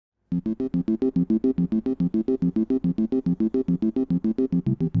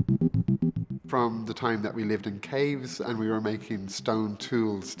From the time that we lived in caves and we were making stone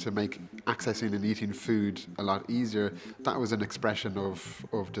tools to make accessing and eating food a lot easier, that was an expression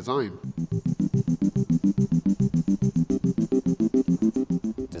of design.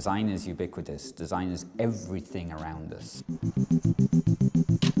 Design is ubiquitous. Design is everything around us.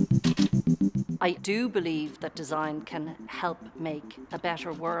 I do believe that design can help make a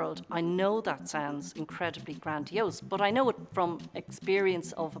better world. I know that sounds incredibly grandiose, but I know it from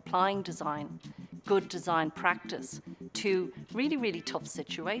experience of applying design, good design practice, to really, really tough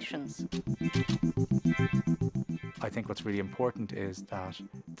situations. I think what's really important is that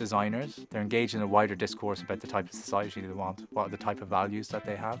designers, they're engaged in a wider discourse about the type of society they want, what are the type of values that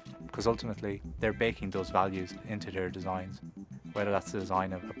they have, because ultimately they're baking those values into their designs. Whether that's the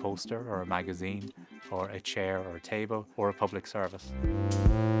design of a poster or a magazine or a chair or a table or a public service.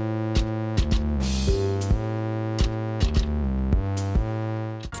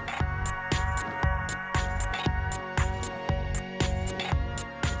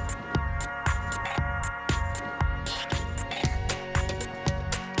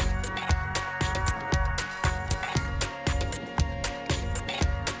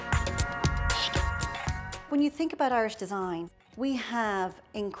 When you think about Irish design, we have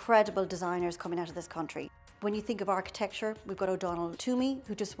incredible designers coming out of this country. When you think of architecture, we've got O'Donnell Toomey,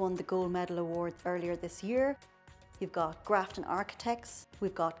 who just won the Gold Medal Award earlier this year. You've got Grafton Architects,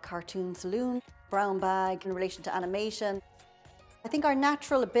 we've got Cartoon Saloon, Brown Bag in relation to animation. I think our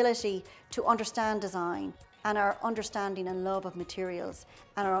natural ability to understand design and our understanding and love of materials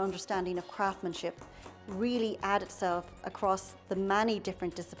and our understanding of craftsmanship really add itself across the many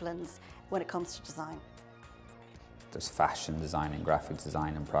different disciplines when it comes to design. There's fashion design and graphic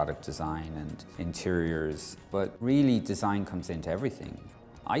design and product design and interiors, but really design comes into everything.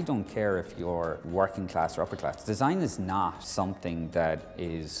 I don't care if you're working class or upper class. Design is not something that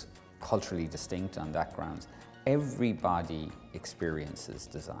is culturally distinct on that grounds. Everybody experiences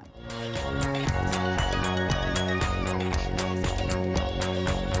design.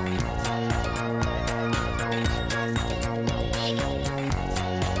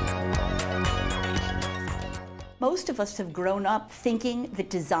 Most of us have grown up thinking that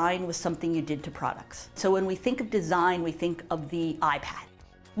design was something you did to products. So when we think of design, we think of the iPad.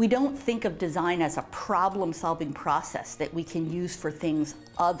 We don't think of design as a problem-solving process that we can use for things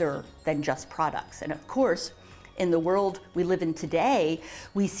other than just products. And of course, in the world we live in today,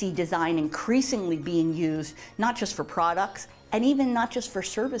 we see design increasingly being used not just for products, and even not just for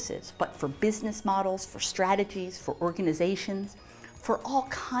services, but for business models, for strategies, for organizations, for all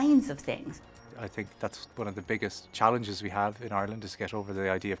kinds of things. I think that's one of the biggest challenges we have in Ireland, is to get over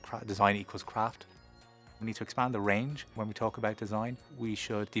the idea of design equals craft. We need to expand the range when we talk about design. We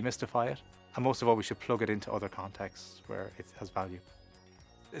should demystify it, and most of all we should plug it into other contexts where it has value.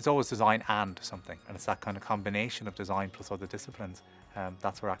 It's always design and something, and it's that kind of combination of design plus other disciplines.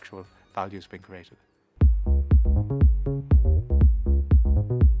 That's where actual value has been created.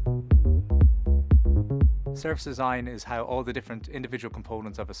 Service design is how all the different individual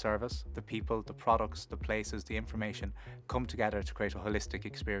components of a service, the people, the products, the places, the information, come together to create a holistic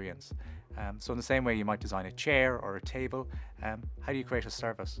experience. So in the same way you might design a chair or a table, how do you create a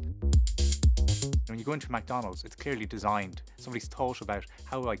service? When you go into McDonald's, it's clearly designed. Somebody's thought about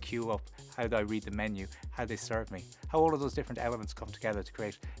how do I queue up, how do I read the menu, how they serve me, how all of those different elements come together to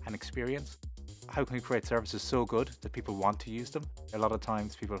create an experience. How can we create services so good that people want to use them? A lot of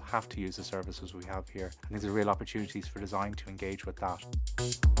times people have to use the services we have here. I think there's real opportunities for design to engage with that.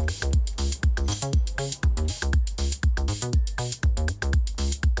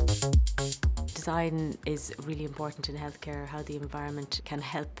 Design is really important in healthcare, how the environment can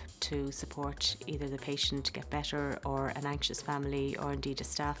help to support either the patient get better or an anxious family or indeed a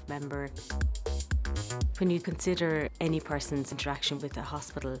staff member. When you consider any person's interaction with a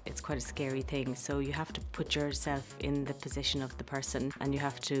hospital, it's quite a scary thing. So you have to put yourself in the position of the person and you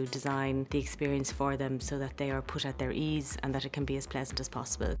have to design the experience for them so that they are put at their ease and that it can be as pleasant as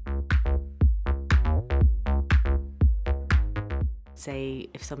possible. Say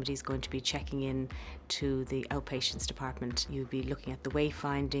if somebody's going to be checking in to the outpatients department, you'd be looking at the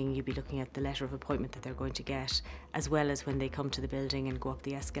wayfinding, you'd be looking at the letter of appointment that they're going to get, as well as when they come to the building and go up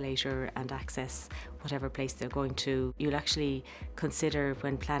the escalator and access whatever place they're going to. You'll actually consider,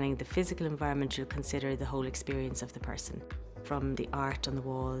 when planning the physical environment, you'll consider the whole experience of the person. From the art on the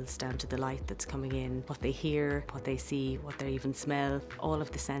walls down to the light that's coming in, what they hear, what they see, what they even smell. All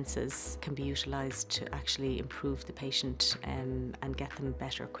of the senses can be utilised to actually improve the patient and get them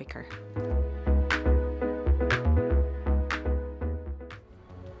better quicker.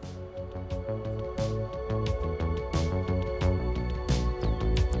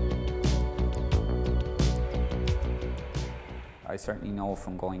 certainly know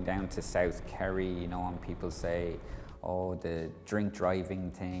from going down to South Kerry, you know, and people say, oh, the drink driving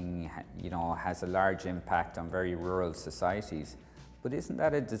thing, you know, has a large impact on very rural societies. But isn't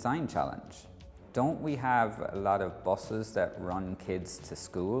that a design challenge? Don't we have a lot of buses that run kids to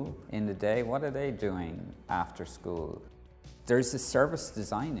school in the day? What are they doing after school? There's a service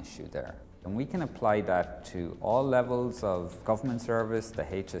design issue there. And we can apply that to all levels of government service, the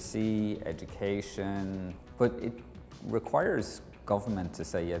HSE, education, but it requires government to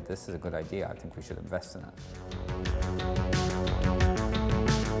say, yeah, this is a good idea, I think we should invest in it.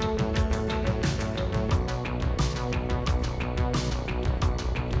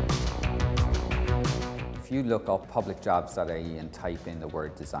 If you look up publicjobs.ie and type in the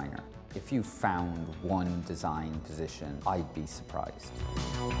word designer, if you found one design position, I'd be surprised.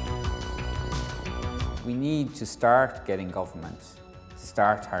 We need to start getting government to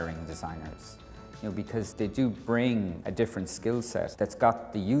start hiring designers, you know, because they do bring a different skill set that's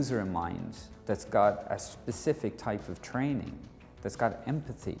got the user in mind, that's got a specific type of training, that's got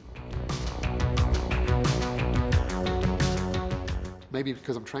empathy. Maybe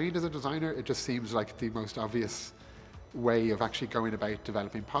because I'm trained as a designer, it just seems like the most obvious way of actually going about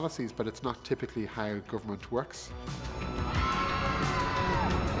developing policies, but it's not typically how government works.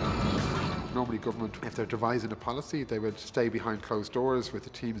 Normally government, if they're devising a policy, they would stay behind closed doors with the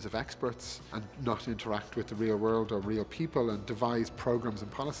teams of experts and not interact with the real world or real people and devise programs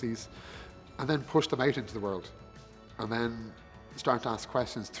and policies and then push them out into the world and then start to ask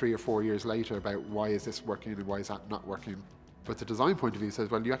questions 3 or 4 years later about why is this working and why is that not working. But the design point of view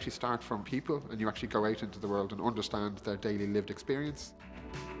says, well, you actually start from people and you actually go out into the world and understand their daily lived experience.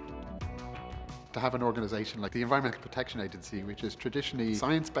 To have an organisation like the Environmental Protection Agency, which is traditionally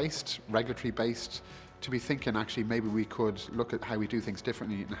science-based, regulatory-based, to be thinking actually maybe we could look at how we do things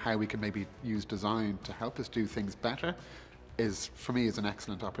differently and how we can maybe use design to help us do things better, is for me is an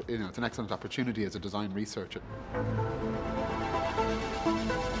excellent, it's an excellent opportunity as a design researcher.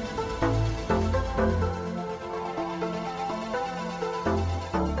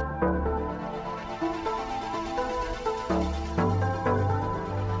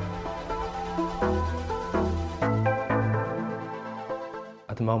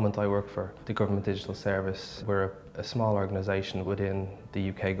 At the moment I work for the Government Digital Service. We're a small organisation within the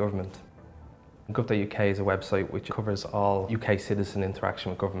UK government. Gov.uk is a website which covers all UK citizen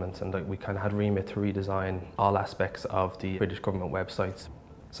interaction with government, and we kind of had remit to redesign all aspects of the British government websites.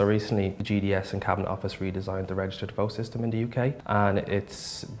 So recently the GDS and Cabinet Office redesigned the register to vote system in the UK, and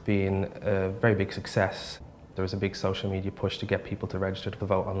it's been a very big success. There was a big social media push to get people to register to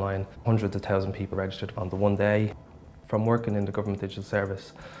vote online. Hundreds of thousands of people registered on the one day. From working in the Government Digital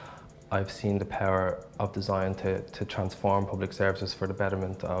Service, I've seen the power of design to transform public services for the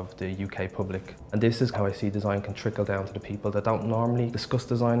betterment of the UK public. And this is how I see design can trickle down to the people that don't normally discuss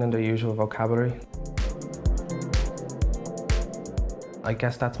design in their usual vocabulary. I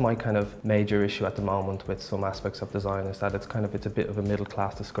guess that's my kind of major issue at the moment with some aspects of design, is that it's a bit of a middle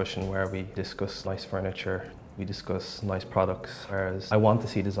class discussion where we discuss nice furniture, we discuss nice products, whereas I want to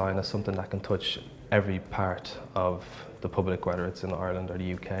see design as something that can touch every part of the public, whether it's in Ireland or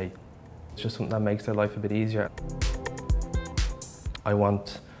the UK. It's just something that makes their life a bit easier. I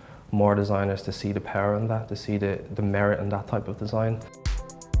want more designers to see the power in that, to see the merit in that type of design.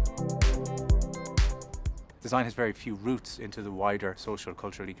 Design has very few roots into the wider social,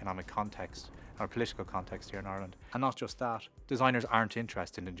 cultural, economic context, or political context here in Ireland. And not just that, designers aren't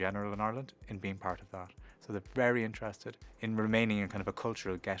interested in general in Ireland in being part of that. So they're very interested in remaining in kind of a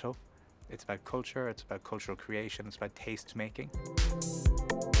cultural ghetto. It's about culture, it's about cultural creation, it's about taste making.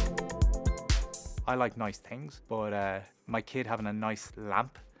 I like nice things, but my kid having a nice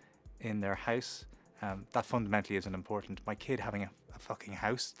lamp in their house, that fundamentally isn't important. My kid having a fucking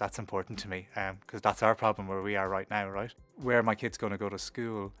house, that's important to me, because that's our problem where we are right now, right? Where my kid's going to go to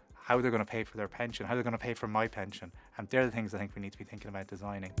school, how they're going to pay for their pension, how they're going to pay for my pension, and they're the things I think we need to be thinking about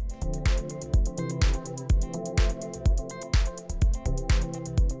designing.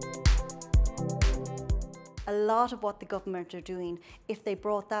 A lot of what the government are doing, if they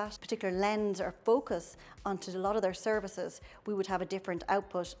brought that particular lens or focus onto a lot of their services, we would have a different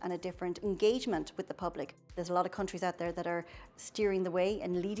output and a different engagement with the public. There's a lot of countries out there that are steering the way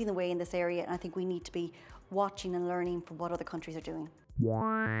and leading the way in this area, and I think we need to be watching and learning from what other countries are doing.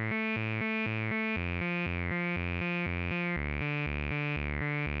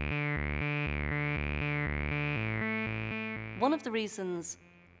 One of the reasons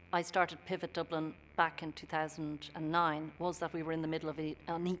I started Pivot Dublin back in 2009 was that we were in the middle of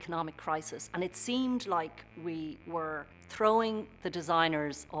an economic crisis, and it seemed like we were throwing the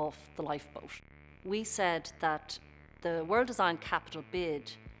designers off the lifeboat. We said that The World Design Capital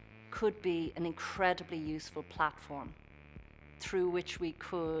bid could be an incredibly useful platform through which we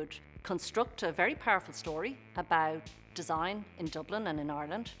could construct a very powerful story about design in Dublin and in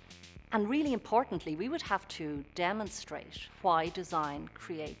Ireland. And really importantly, we would have to demonstrate why design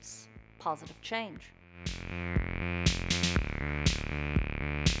creates positive change.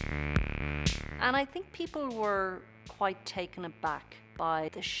 And I think people were quite taken aback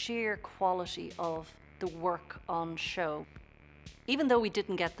by the sheer quality of the work on show. Even though we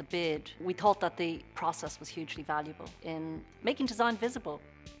didn't get the bid, we thought that the process was hugely valuable in making design visible.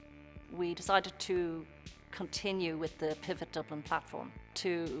 We decided to continue with the Pivot Dublin platform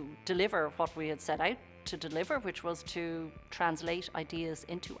to deliver what we had set out to deliver, which was to translate ideas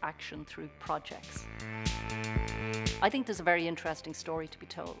into action through projects. I think there's a very interesting story to be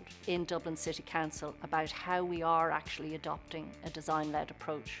told in Dublin City Council about how we are actually adopting a design-led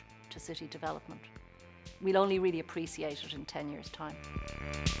approach to city development. We'll only really appreciate it in 10 years' time.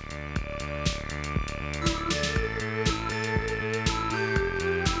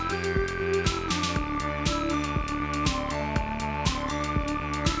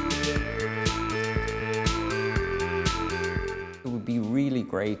 It would be really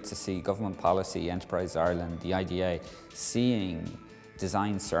great to see government policy, Enterprise Ireland, the IDA, seeing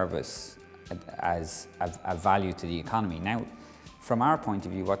design service as a value to the economy. Now, from our point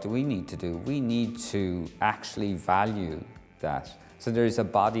of view, what do we need to do? We need to actually value that. So there's a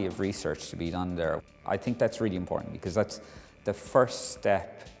body of research to be done there. I think that's really important because that's the first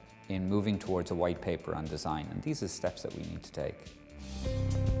step in moving towards a white paper on design, and these are steps that we need to take.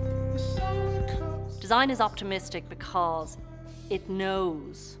 Design is optimistic because it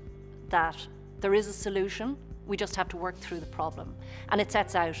knows that there is a solution, we just have to work through the problem. And it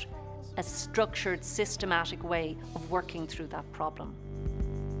sets out a structured, systematic way of working through that problem.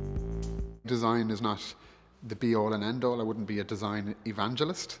 Design is not the be-all and end-all. I wouldn't be a design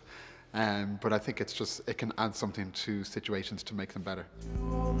evangelist, but I think it can add something to situations to make them better.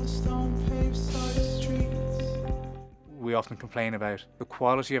 We often complain about the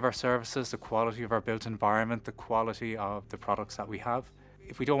quality of our services, the quality of our built environment, the quality of the products that we have.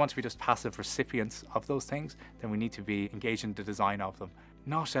 If we don't want to be just passive recipients of those things, then we need to be engaged in the design of them.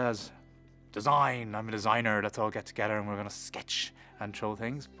 Not as design, I'm a designer, let's all get together and we're going to sketch and throw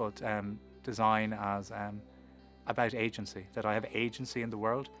things, but design as about agency, that I have agency in the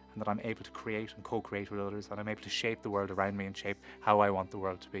world and that I'm able to create and co-create with others, and I'm able to shape the world around me and shape how I want the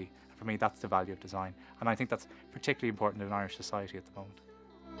world to be. For me, that's the value of design, and I think that's particularly important in Irish society at the moment.